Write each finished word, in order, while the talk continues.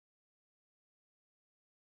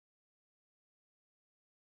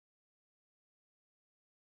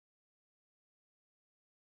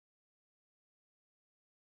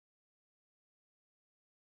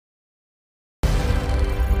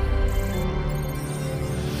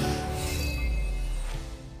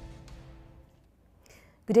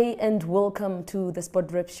Good day and welcome to the Sport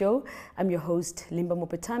Rep Show. I'm your host, Limba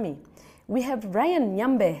Mupetami. We have Ryan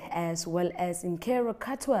Nyambe as well as Ngero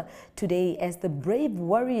Katua today as the Brave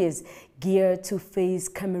Warriors gear to face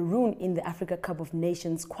Cameroon in the Africa Cup of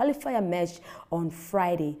Nations qualifier match on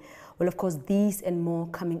Friday. Well, of course, these and more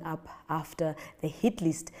coming up after the hit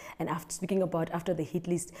list. And after speaking about after the hit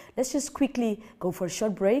list, let's just quickly go for a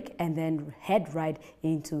short break and then head right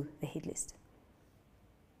into the hit list.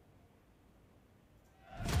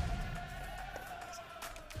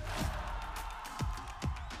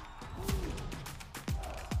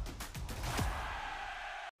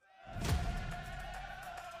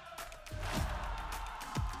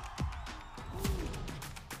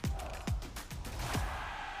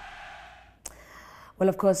 Well,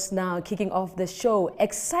 of course, now kicking off the show,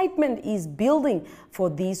 excitement is building for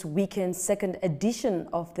this weekend's second edition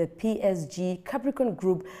of the PSG Capricorn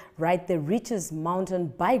Group Ride the Riches mountain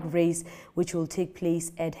bike race, which will take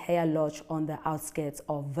place at Haya Lodge on the outskirts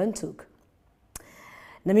of Windhoek.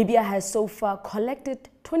 Namibia has so far collected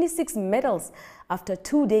 26 medals after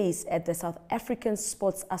 2 days at the South African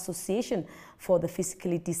Sports Association for the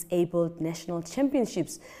Physically Disabled National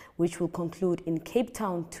Championships, which will conclude in Cape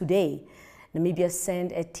Town today. Namibia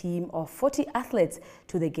sent a team of 40 athletes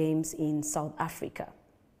to the games in South Africa.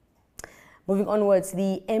 Moving onwards,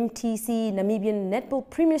 the MTC Namibian Netball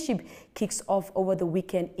Premiership kicks off over the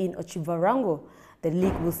weekend in Otjiwarongo. The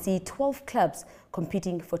league will see 12 clubs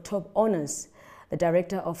competing for top honors. The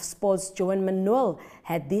director of Sports Jo-Ann Manuel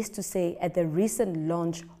had this to say at the recent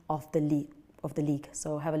launch of the league.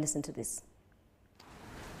 So have a listen to this.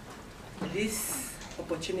 These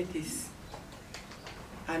opportunities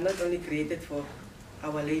are not only created for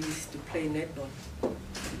our ladies to play netball,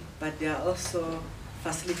 but they are also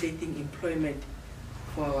facilitating employment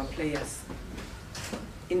for our players.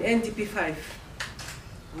 In NDP 5,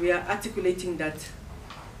 we are articulating that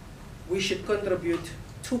we should contribute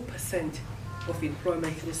 2% of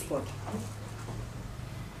employment through sport.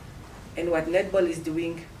 And what netball is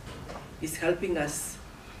doing is helping us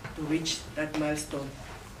to reach that milestone.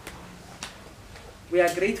 We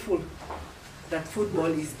are grateful that football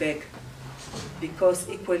is back because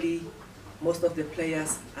equally most of the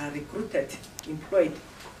players are recruited, employed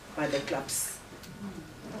by the clubs.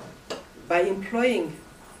 By employing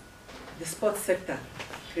the sports sector,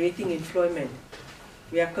 creating employment,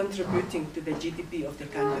 we are contributing to the GDP of the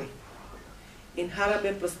country. In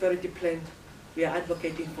Harare Prosperity Plan, we are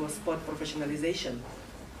advocating for sport professionalization.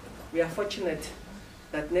 We are fortunate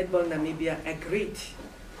that Netball Namibia agreed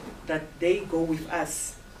that they go with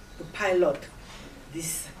us to pilot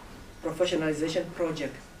this professionalization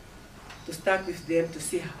project, to start with them to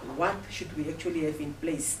see what should we actually have in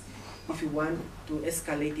place if we want to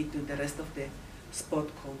escalate it to the rest of the sport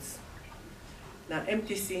codes. Now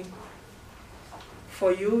MTC,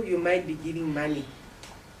 for you, you might be giving money,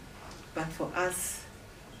 but for us,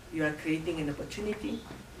 you are creating an opportunity,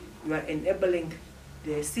 you are enabling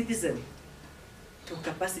the citizen to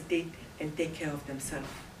capacitate and take care of themselves.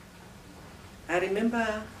 I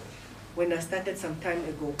remember when I started some time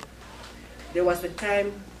ago, there was a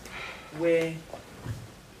time where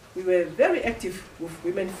we were very active with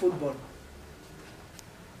women football.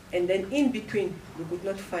 And then in between, we could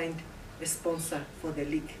not find a sponsor for the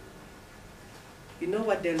league. You know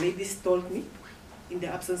what the ladies told me in the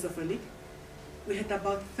absence of a league? We had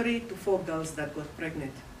about 3 to 4 girls that got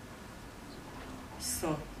pregnant.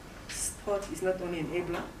 So sport is not only an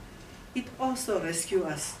enabler, it also rescues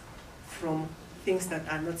us from things that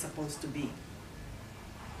are not supposed to be.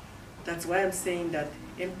 That's why I'm saying that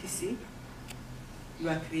MTC, you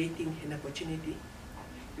are creating an opportunity,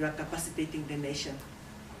 you are capacitating the nation,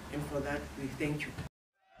 and for that we thank you.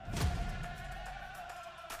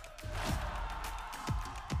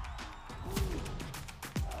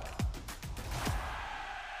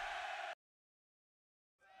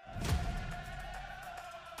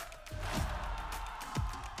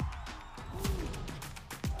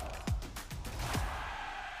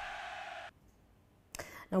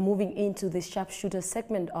 Now moving into the sharpshooter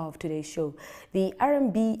segment of today's show, the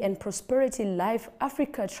R&B and Prosperity Life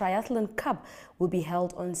Africa Triathlon Cup will be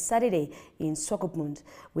held on Saturday in Swakopmund,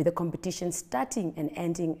 with the competition starting and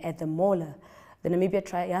ending at the Mola. The Namibia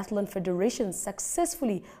Triathlon Federation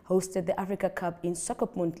successfully hosted the Africa Cup in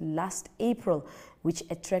Swakopmund last April, which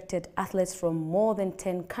attracted athletes from more than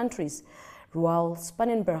 10 countries. Roel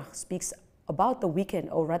Spannenberg speaks about the weekend,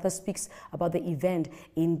 or rather speaks about the event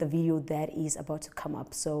in the video that is about to come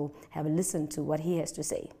up. So have a listen to what he has to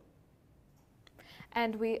say.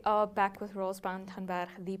 And we are back with Rolsbaan Thanberg,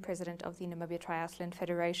 the president of the Namibia Triathlon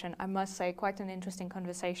Federation. I must say, quite an interesting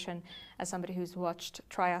conversation as somebody who's watched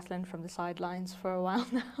triathlon from the sidelines for a while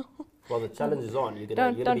now. Well, the challenge is on. You're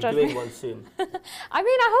going to be doing one soon. I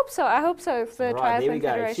mean, I hope so. I hope so. If the right, Triathlon there we go.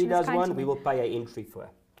 Federation If she does is one, we will pay an entry for her.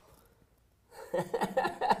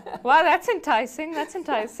 Wow, that's enticing. That's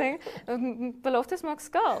enticing. Beloftes maak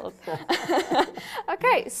skuld.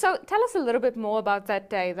 Okay, so tell us a little bit more about that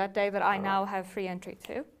day that I now have free entry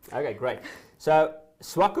to. Okay, great. So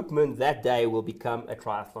Swakopmund that day will become a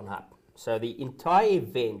triathlon hub. So the entire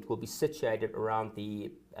event will be situated around the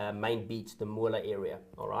main beach, the Mola area.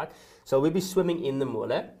 All right. So we'll be swimming in the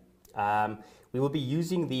Mola. We will be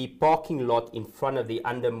using the parking lot in front of the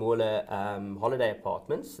Under Mola holiday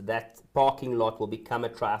apartments. That parking lot will become a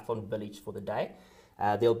triathlon village for the day.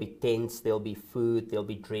 There'll be tents, there'll be food, there'll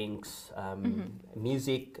be drinks,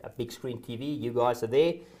 music, a big screen TV. You guys are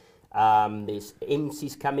there. There's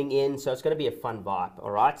MCs coming in, so it's going to be a fun vibe.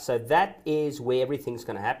 All right. So that is where everything's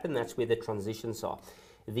going to happen. That's where the transitions are.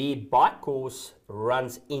 The bike course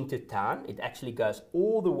runs into town. It actually goes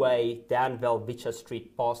all the way down Velvicha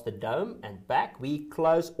Street past the Dome and back. We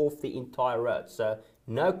close off the entire road, so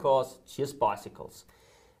no cars, just bicycles.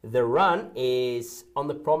 The run is on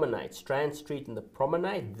the promenade, Strand Street and the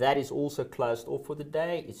promenade. That is also closed off for the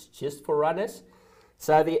day. It's just for runners.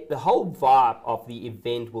 So the whole vibe of the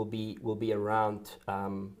event will be around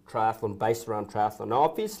triathlon, based around triathlon. Now,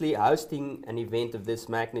 obviously, hosting an event of this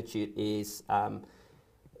magnitude is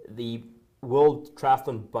the World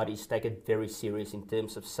Triathlon bodies take it very serious in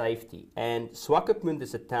terms of safety. And Swakopmund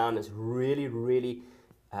as a town has really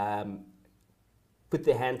put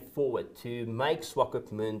their hand forward to make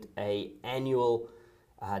Swakopmund an annual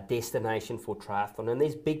destination for triathlon. And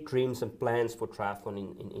there's big dreams and plans for triathlon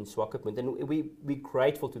in Swakopmund. And we're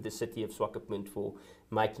grateful to the city of Swakopmund for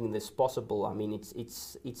making this possible. I mean,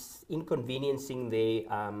 it's inconveniencing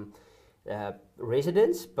their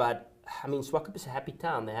residents, but I mean, Swakop is a happy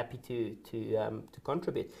town. They're happy to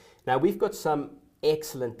contribute. Now, we've got some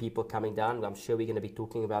excellent people coming down. I'm sure we're going to be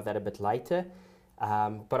talking about that a bit later.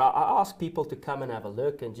 But I ask people to come and have a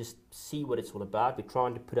look and just see what it's all about. We're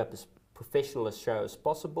trying to put up as professional a show as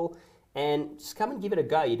possible. And just come and give it a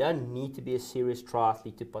go. You don't need to be a serious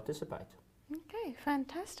triathlete to participate. Okay,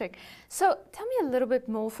 fantastic. So tell me a little bit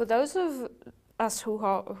more for those of us who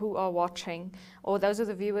are watching, or those of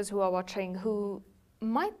the viewers who are watching who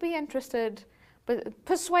might be interested, but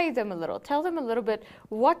persuade them a little. Tell them a little bit,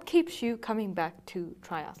 what keeps you coming back to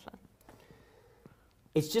triathlon?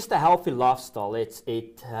 It's just a healthy lifestyle.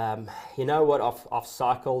 You know what? I've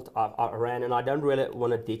cycled, I ran, and I don't really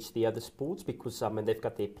want to ditch the other sports because I mean they've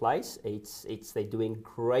got their place. They're doing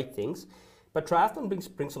great things, but triathlon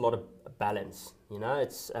brings a lot of balance. You know,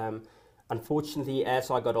 it's unfortunately, as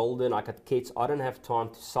I got older and I got kids, I don't have time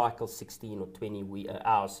to cycle 16 or 20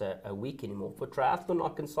 hours a week anymore. For triathlon,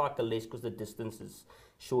 I can cycle less because the distance is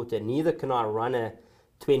shorter. Neither can I run a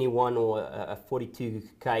 21 or a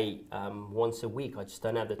 42K once a week. I just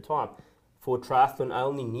don't have the time. For triathlon, I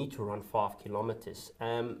only need to run 5 kilometers.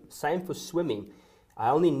 Same for swimming.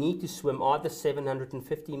 I only need to swim either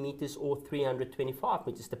 750 meters or 325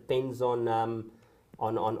 meters. Depends on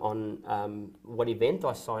what event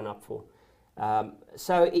I sign up for.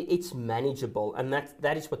 So it's manageable, and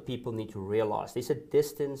that is what people need to realize. There's a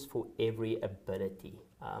distance for every ability.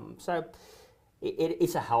 So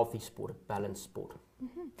it's a healthy sport, a balanced sport.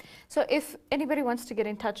 Mm-hmm. So if anybody wants to get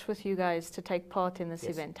in touch with you guys to take part in this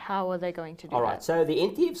event, how are they going to do that? All right, so the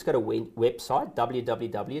NTF's got a website,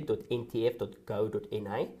 www.ntf.go.na.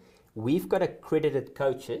 We've got accredited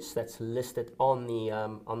coaches that's listed on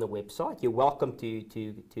the website. You're welcome to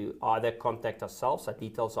either contact ourselves, our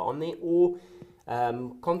details are on there, or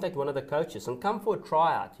contact one of the coaches and come for a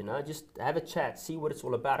tryout. You know, just have a chat, see what it's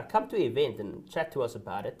all about. Come to the event and chat to us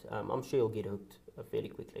about it. I'm sure you'll get hooked fairly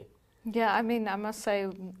quickly. Yeah, I mean, I must say,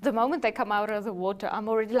 the moment they come out of the water, I'm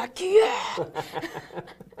already like, yeah!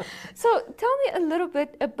 So tell me a little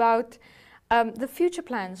bit about the future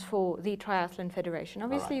plans for the Triathlon Federation.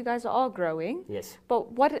 Obviously, you guys are growing. Yes.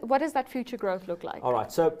 But what does that future growth look like? All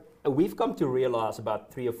right. So we've come to realize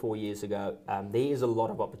about 3 or 4 years ago, there is a lot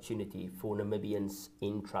of opportunity for Namibians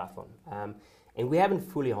in triathlon. And we haven't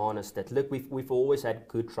fully harnessed it. Look, we've always had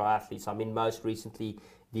good triathletes. I mean, most recently,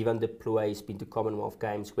 Divan de Plooi has been to Commonwealth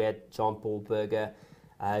Games. We had Jean-Paul Berger,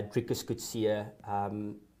 Drickus Coetzee,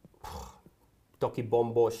 Doki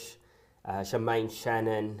Bombosch, Jermaine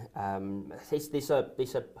Shannon.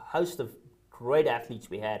 There's a host of great athletes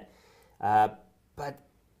we had, but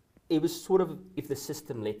it was sort of if the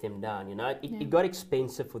system let them down. You know, it got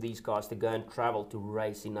expensive for these guys to go and travel to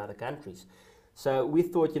race in other countries. So we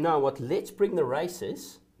thought, you know what, let's bring the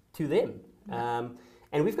races to them.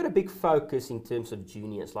 And we've got a big focus in terms of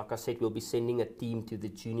juniors. Like I said, we'll be sending a team to the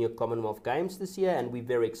Junior Commonwealth Games this year, and we're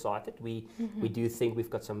very excited. We do think we've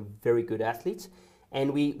got some very good athletes.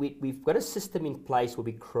 And we've got a system in place where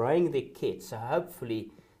we're growing their kids. So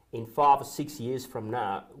hopefully in 5 or 6 years from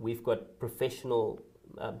now, we've got professional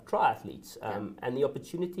triathletes. And the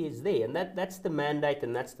opportunity is there. And that's the mandate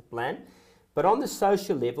and that's the plan. But on the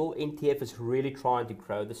social level, NTF is really trying to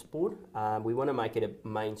grow the sport. We want to make it a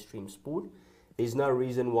mainstream sport. There's no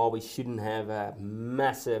reason why we shouldn't have a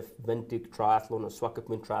massive Windhoek triathlon or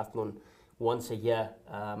Swakopmund triathlon once a year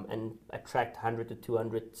and attract 100 to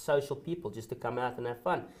 200 social people just to come out and have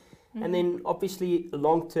fun. And then obviously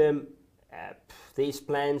long term, there's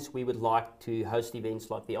plans. We would like to host events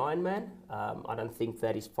like the Ironman. I don't think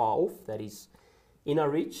that is far off. That is in our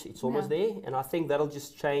reach. It's almost there. And I think that'll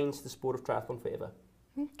just change the sport of triathlon forever.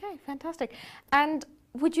 Okay, fantastic. And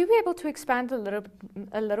would you be able to expand a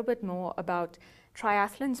little bit more about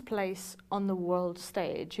triathlon's place on the world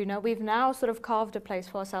stage? You know, we've now sort of carved a place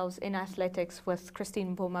for ourselves in athletics with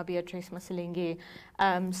Christine Mpoma, Beatrice Masilingi,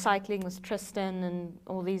 cycling with Tristan and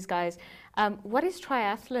all these guys. What is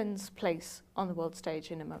triathlon's place on the world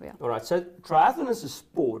stage in Namibia? All right, so triathlon as a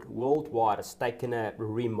sport worldwide has taken a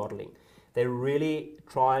remodeling. They're really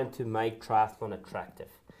trying to make triathlon attractive.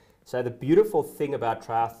 So the beautiful thing about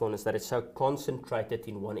triathlon is that it's so concentrated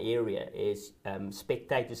in one area, is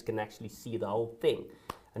spectators can actually see the whole thing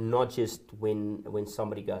and not just when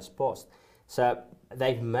somebody goes past. So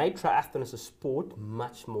they've made triathlon as a sport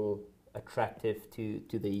much more attractive to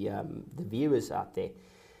the viewers out there.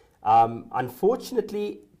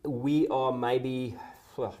 Unfortunately, we are maybe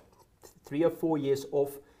 3 or 4 years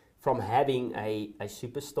off from having a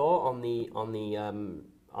superstar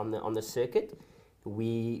on the circuit.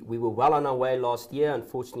 We were well on our way last year.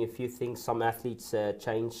 Unfortunately, a few things, some athletes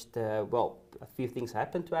changed. A few things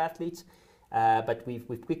happened to athletes, but we've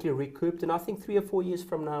quickly recouped. And I think 3 or 4 years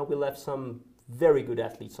from now, we'll have some very good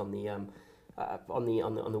athletes on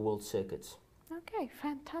the world circuits. Okay,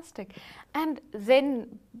 fantastic. And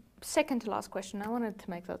then, second to last question. I wanted to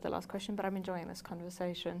make that the last question, but I'm enjoying this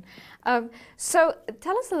conversation. So,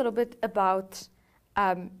 tell us a little bit about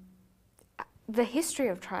the history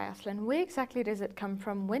of triathlon. Where exactly does it come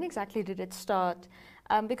from? When exactly did it start?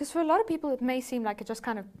 Because for a lot of people it may seem like it just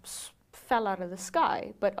kind of fell out of the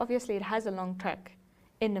sky, but obviously it has a long track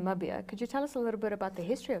in Namibia. Could you tell us a little bit about the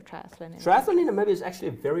history of triathlon? Triathlon in Namibia is actually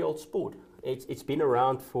a very old sport. It's been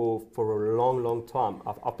around for a long time.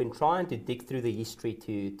 I've been trying to dig through the history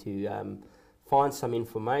to find some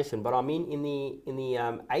information, but I mean in the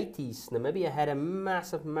 80s, Namibia had a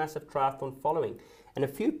massive triathlon following. And a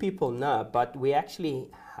few people know, but we actually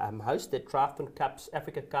hosted triathlon cups,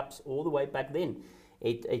 Africa Cups, all the way back then.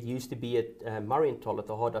 It used to be at Marienthal at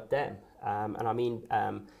the Hardap Dam. And I mean,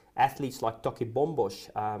 athletes like Toki Bombosh,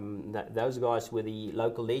 those guys were the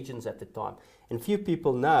local legends at the time. And few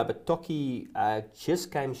people know, but Toki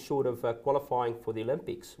just came short of qualifying for the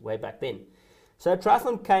Olympics way back then. So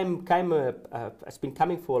triathlon it's been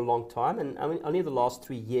coming for a long time, and only the last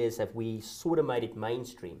 3 years have we sort of made it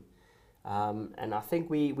mainstream. And I think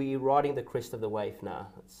we're riding the crest of the wave now.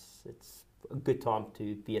 It's a good time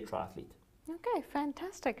to be a triathlete. Okay,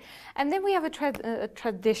 fantastic. And then we have a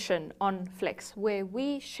tradition on Flex where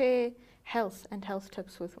we share health and health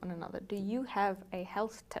tips with one another. Do you have a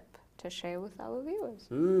health tip to share with our viewers?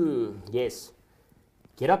 Yes.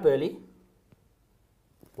 Get up early.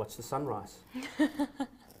 Watch the sunrise.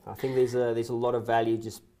 I think there's a lot of value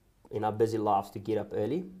just in our busy lives to get up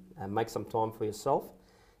early and make some time for yourself.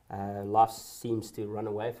 Life seems to run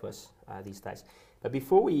away from us these days. But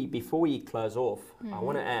before we close off, I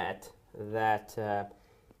want to add that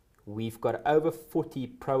we've got over 40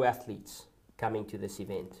 pro athletes coming to this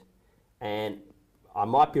event. And I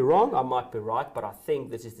might be wrong, I might be right, but I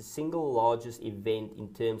think this is the single largest event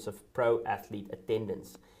in terms of pro athlete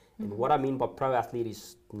attendance. And what I mean by pro athlete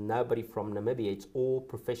is nobody from Namibia. It's all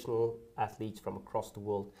professional athletes from across the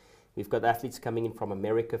world. We've got athletes coming in from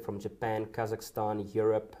America, from Japan, Kazakhstan,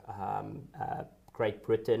 Europe, Great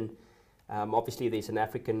Britain. Obviously, there's an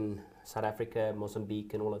African, South Africa,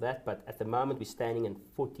 Mozambique, and all of that. But at the moment, we're standing in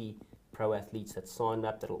 40 pro athletes that signed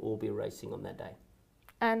up that'll all be racing on that day.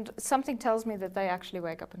 And something tells me that they actually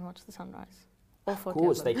wake up and watch the sunrise. Of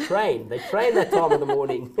course, they train. They train that time in the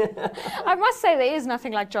morning. I must say, there is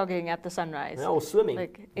nothing like jogging at the sunrise. No, or swimming.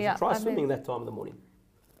 Try I swimming that time in the morning.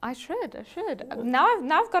 I should. Yeah. Now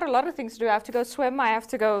I've got a lot of things to do. I have to go swim. I have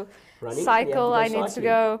to go cycle. I need to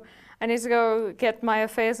go I need to go get my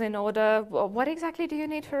affairs in order. What exactly do you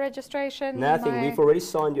need for registration? Nothing. We've already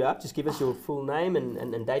signed you up. Just give us your full name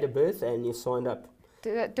and date of birth, and you're signed up.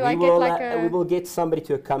 Do I get like a? We will get somebody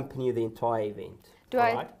to accompany you the entire event. Do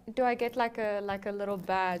I get like a little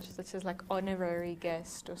badge that says like honorary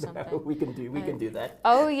guest or something? No, we can do that.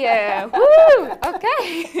 Oh yeah. Woo!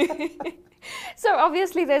 Okay. So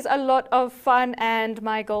obviously there's a lot of fun and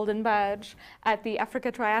my golden badge at the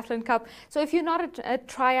Africa Triathlon Cup. So if you're not a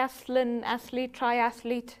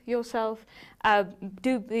triathlete yourself,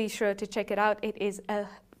 do be sure to check it out. It is a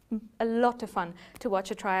lot of fun to watch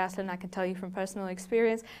a triathlon, I can tell you from personal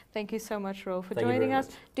experience. Thank you so much, Ro, for joining us.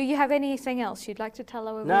 Do you have anything else you'd like to tell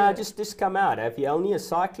our viewers? No, just come out. If you're only a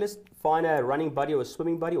cyclist, find a running buddy or a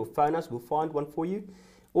swimming buddy or phone us, we'll find one for you.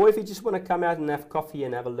 Or if you just want to come out and have coffee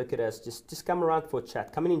and have a look at us, just come around for a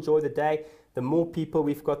chat. Come and enjoy the day. The more people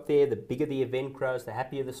we've got there, the bigger the event grows, the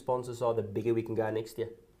happier the sponsors are, the bigger we can go next year.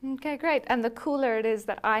 Okay, great. And the cooler it is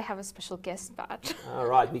that I have a special guest badge. All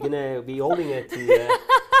right, we're going to be holding it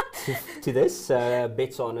to this,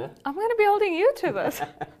 bets on her. I'm going to be holding you to this.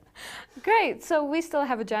 Great. So we still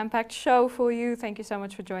have a jam-packed show for you. Thank you so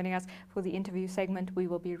much for joining us for the interview segment. We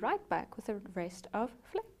will be right back with the rest of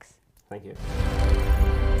Flicks. Thank you.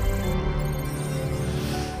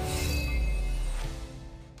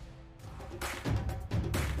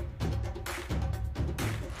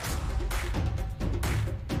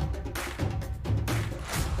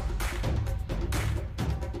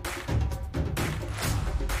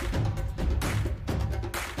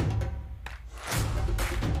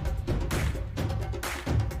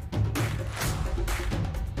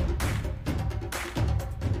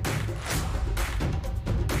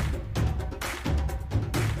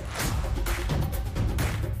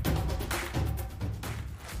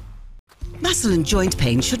 Muscle and joint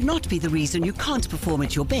pain should not be the reason you can't perform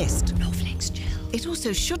at your best. Norflex Gel. It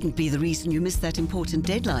also shouldn't be the reason you miss that important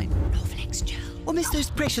deadline. Norflex Gel. Or miss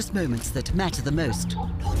those precious moments that matter the most.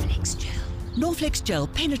 Norflex Gel. Norflex Gel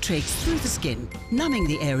penetrates through the skin, numbing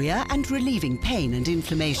the area and relieving pain and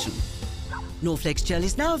inflammation. Norflex Gel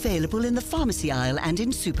is now available in the pharmacy aisle and in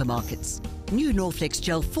supermarkets. New Norflex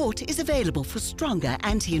Gel Fort is available for stronger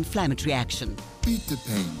anti-inflammatory action. Beat the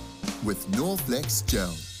pain with Norflex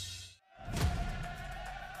Gel.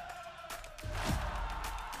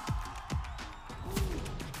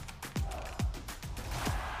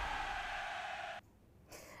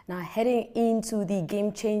 Now heading into the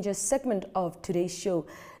Game Changer segment of today's show,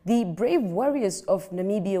 the Brave Warriors of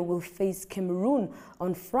Namibia will face Cameroon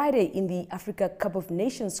on Friday in the Africa Cup of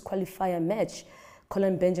Nations qualifier match.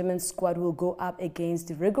 Colin Benjamin's squad will go up against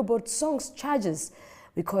the Rehoboth Songs Chargers.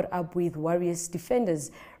 We caught up with Warriors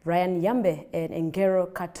defenders Ryan Nyambe and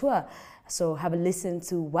Ngero Katua. So have a listen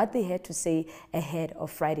to what they had to say ahead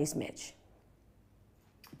of Friday's match.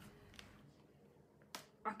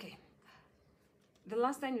 Okay. The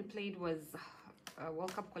last time you played was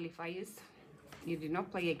World Cup qualifiers. You did not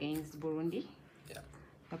play against Burundi. Yeah.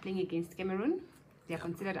 You're playing against Cameroon. They are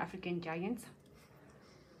considered African giants.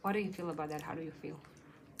 What do you feel about that? How do you feel?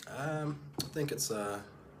 I think it's a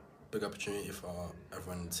big opportunity for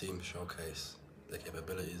everyone in the team to showcase their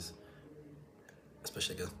capabilities,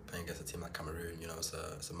 especially playing against a team like Cameroon. You know,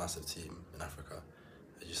 it's a massive team in Africa.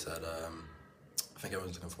 As you said, I think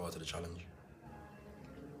everyone's looking forward to the challenge.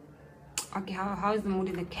 Okay, how is the mood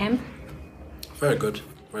in the camp? Very good,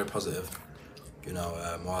 very positive. You know,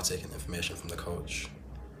 we're all taking information from the coach,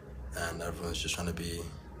 and everyone's just trying to be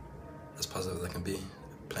as positive as they can be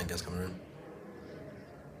playing against Cameroon.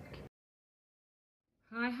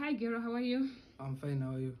 Hi, Ngero, how are you? I'm fine,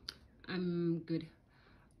 how are you? I'm good.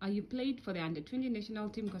 You played for the under-20 national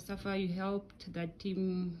team, Kosafa. You helped that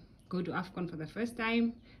team go to AFCON for the first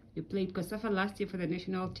time. You played Kosafa last year for the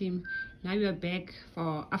national team. Now you are back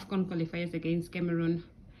for AFCON qualifiers against Cameroon.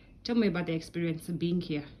 Tell me about the experience of being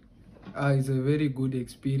here. It's a very good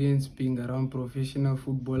experience being around professional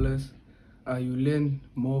footballers. You learn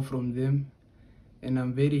more from them, and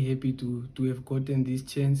I'm very happy to have gotten this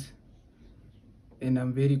chance. And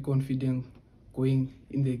I'm very confident going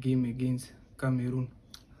in the game against Cameroon.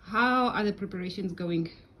 How are the preparations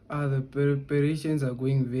going? The preparations are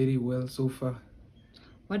going very well so far.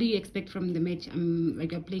 What do you expect from the match?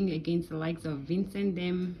 Like you're playing against the likes of Vincent,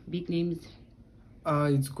 them big names.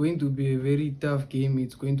 It's going to be a very tough game.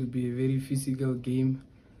 It's going to be a very physical game,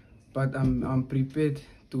 but I'm prepared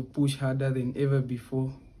to push harder than ever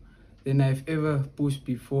before, than I've ever pushed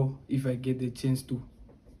before if I get the chance to.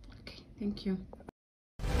 Okay, thank you.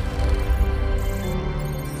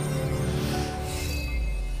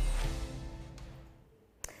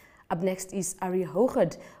 Up next is Ari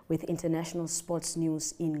Hoogert with international sports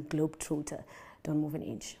news in Globetrotter. Don't move an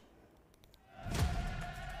inch.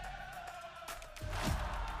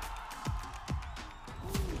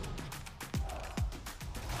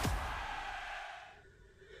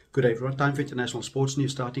 Good day, everyone. Time for international sports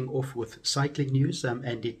news, starting off with cycling news,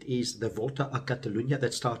 and it is the Volta a Catalunya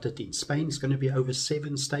that started in Spain. It's going to be over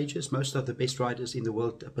 7 stages, most of the best riders in the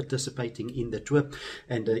world participating in the tour,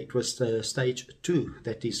 and it was stage 2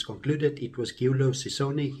 that is concluded. It was Giulio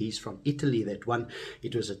Ciccone, he's from Italy, that won.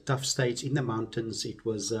 It was a tough stage in the mountains. It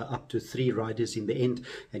was up to 3 riders in the end,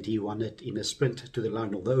 and he won it in a sprint to the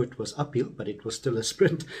line, although it was uphill, but it was still a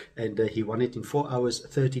sprint, and he won it in 4 hours,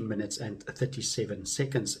 13 minutes and 37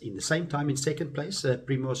 seconds. In the same time, in second place,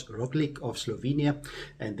 Primoz Roglic of Slovenia,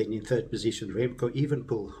 and then in third position, Remco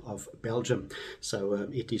Evenepoel of Belgium. So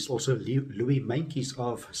it is also Louis Meintjes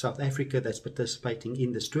of South Africa that's participating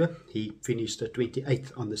in this tour. He finished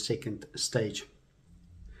 28th on the second stage.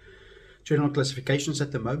 General classifications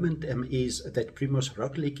at the moment is that Primoz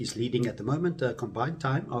Roglic is leading at the moment, a combined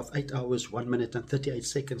time of 8 hours, 1 minute and 38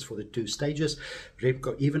 seconds for the 2 stages.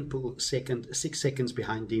 Remco Evenepoel second, 6 seconds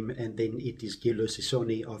behind him, and then it is Giulio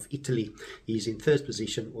Ciccone of Italy. He's in third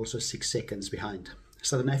position, also 6 seconds behind.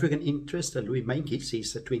 Southern African interest, Louis Meintjes,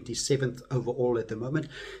 is 27th overall at the moment.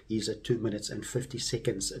 He's at 2 minutes and 50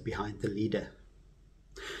 seconds behind the leader.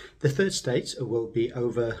 The third stage will be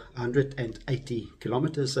over 180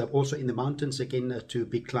 kilometers, also in the mountains again, 2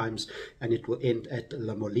 big climbs, and it will end at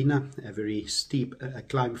La Molina, a very steep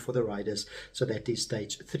climb for the riders. So that is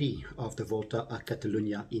stage 3 of the Volta a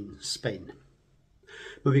Catalunya in Spain.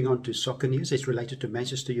 Moving on to soccer news, it's related to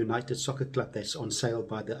Manchester United Soccer Club that's on sale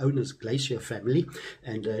by the owners Glacier family,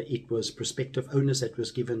 and it was prospective owners that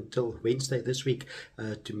was given till Wednesday this week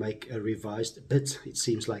to make a revised bid. It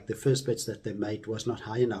seems like the first bids that they made was not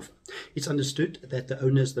high enough. It's understood that the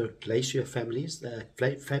owners, the Glacier families, the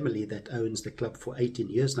family that owns the club for 18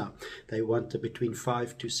 years now, they want between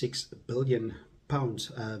 5 to 6 billion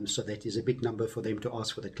pounds, so that is a big number for them to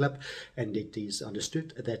ask for the club, and it is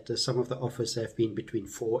understood that some of the offers have been between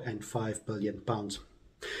 4 and 5 billion pounds.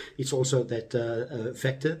 It's also that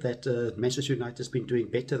factor that Manchester United has been doing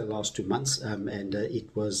better the last 2 months, and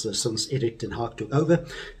it was since Erik ten Hag took over,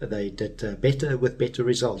 they did better with better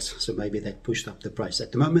results, so maybe that pushed up the price.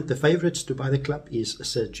 At the moment, the favourites to buy the club is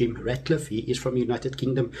Sir Jim Ratcliffe. He is from United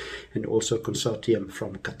Kingdom, and also Consortium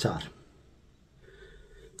from Qatar.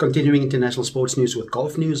 Continuing international sports news with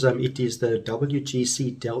golf news, it is the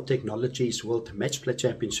WGC Dell Technologies World Match Play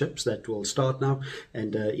Championships that will start now,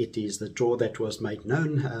 and it is the draw that was made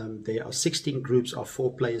known. There are 16 groups of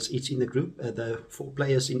 4 players each in the group. The 4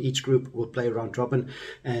 players in each group will play round robin,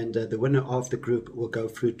 and the winner of the group will go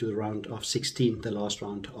through to the round of 16, the last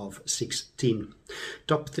round of 16.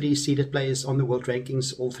 Top 3 seeded players on the world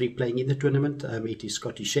rankings, all 3 playing in the tournament. It is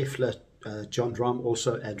Scotty Scheffler, John Rahm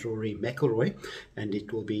also, and Rory McIlroy, and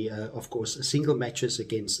it will be of course single matches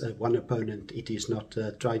against one opponent. It is not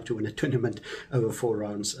trying to win a tournament over 4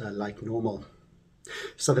 rounds like normal.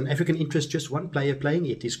 Southern African interest, just 1 player playing.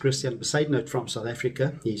 It is Christian Besaidnout from South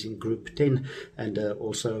Africa. He's in group 10, and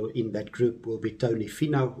also in that group will be Tony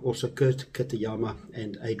Finau, also Kurt Kitayama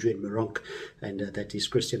and Adrian Meronk, and that is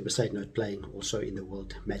Christian Besaidnout playing also in the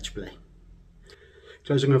World Match Play.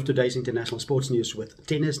 Closing off today's international sports news with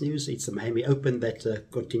tennis news, it's the Miami Open that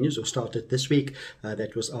continues or started this week.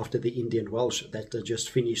 That was after the Indian Welsh that just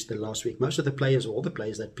finished the last week. Most of the players, all the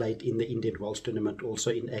players that played in the Indian Welsh tournament, also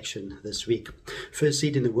in action this week. First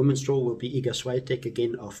seed in the women's draw will be Iga Swiatek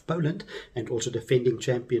again of Poland, and also defending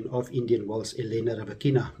champion of Indian Welsh Elena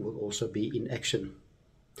Rybakina will also be in action.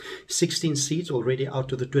 16 seeds already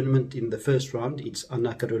out of the tournament in the first round. It's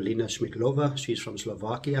Anna Karolina Schmidlova. She's from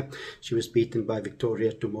Slovakia. She was beaten by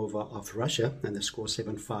Victoria Tomova of Russia, and the score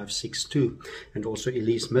 7-5, 6-2. And also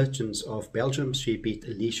Elise Mertens of Belgium. She beat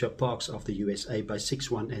Alicia Parks of the USA by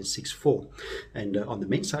 6-1 and 6-4. And on the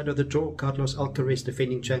men's side of the draw, Carlos Alcaraz,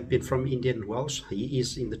 defending champion from Indian Welsh. He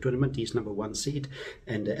is in the tournament. He's number 1 seed.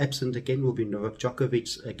 And absent again will be Novak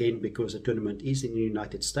Djokovic, again because the tournament is in the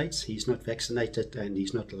United States. He's not vaccinated and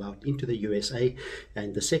he's not allowed into the USA,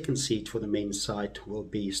 and the second seed for the men's side will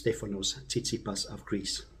be Stefanos Tsitsipas of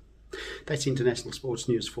Greece. That's international sports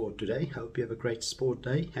news for today. Hope you have a great sport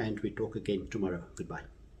day, and we talk again tomorrow. Goodbye.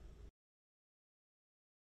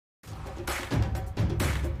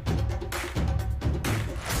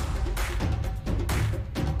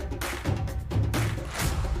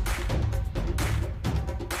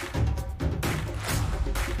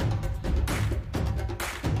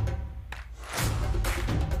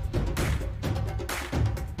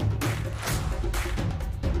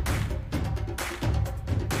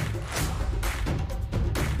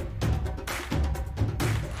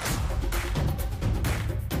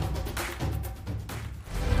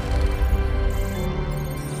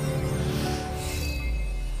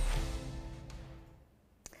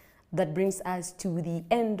 That brings us to the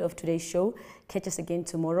end of today's show. Catch us again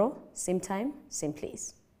tomorrow, same time, same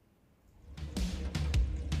place.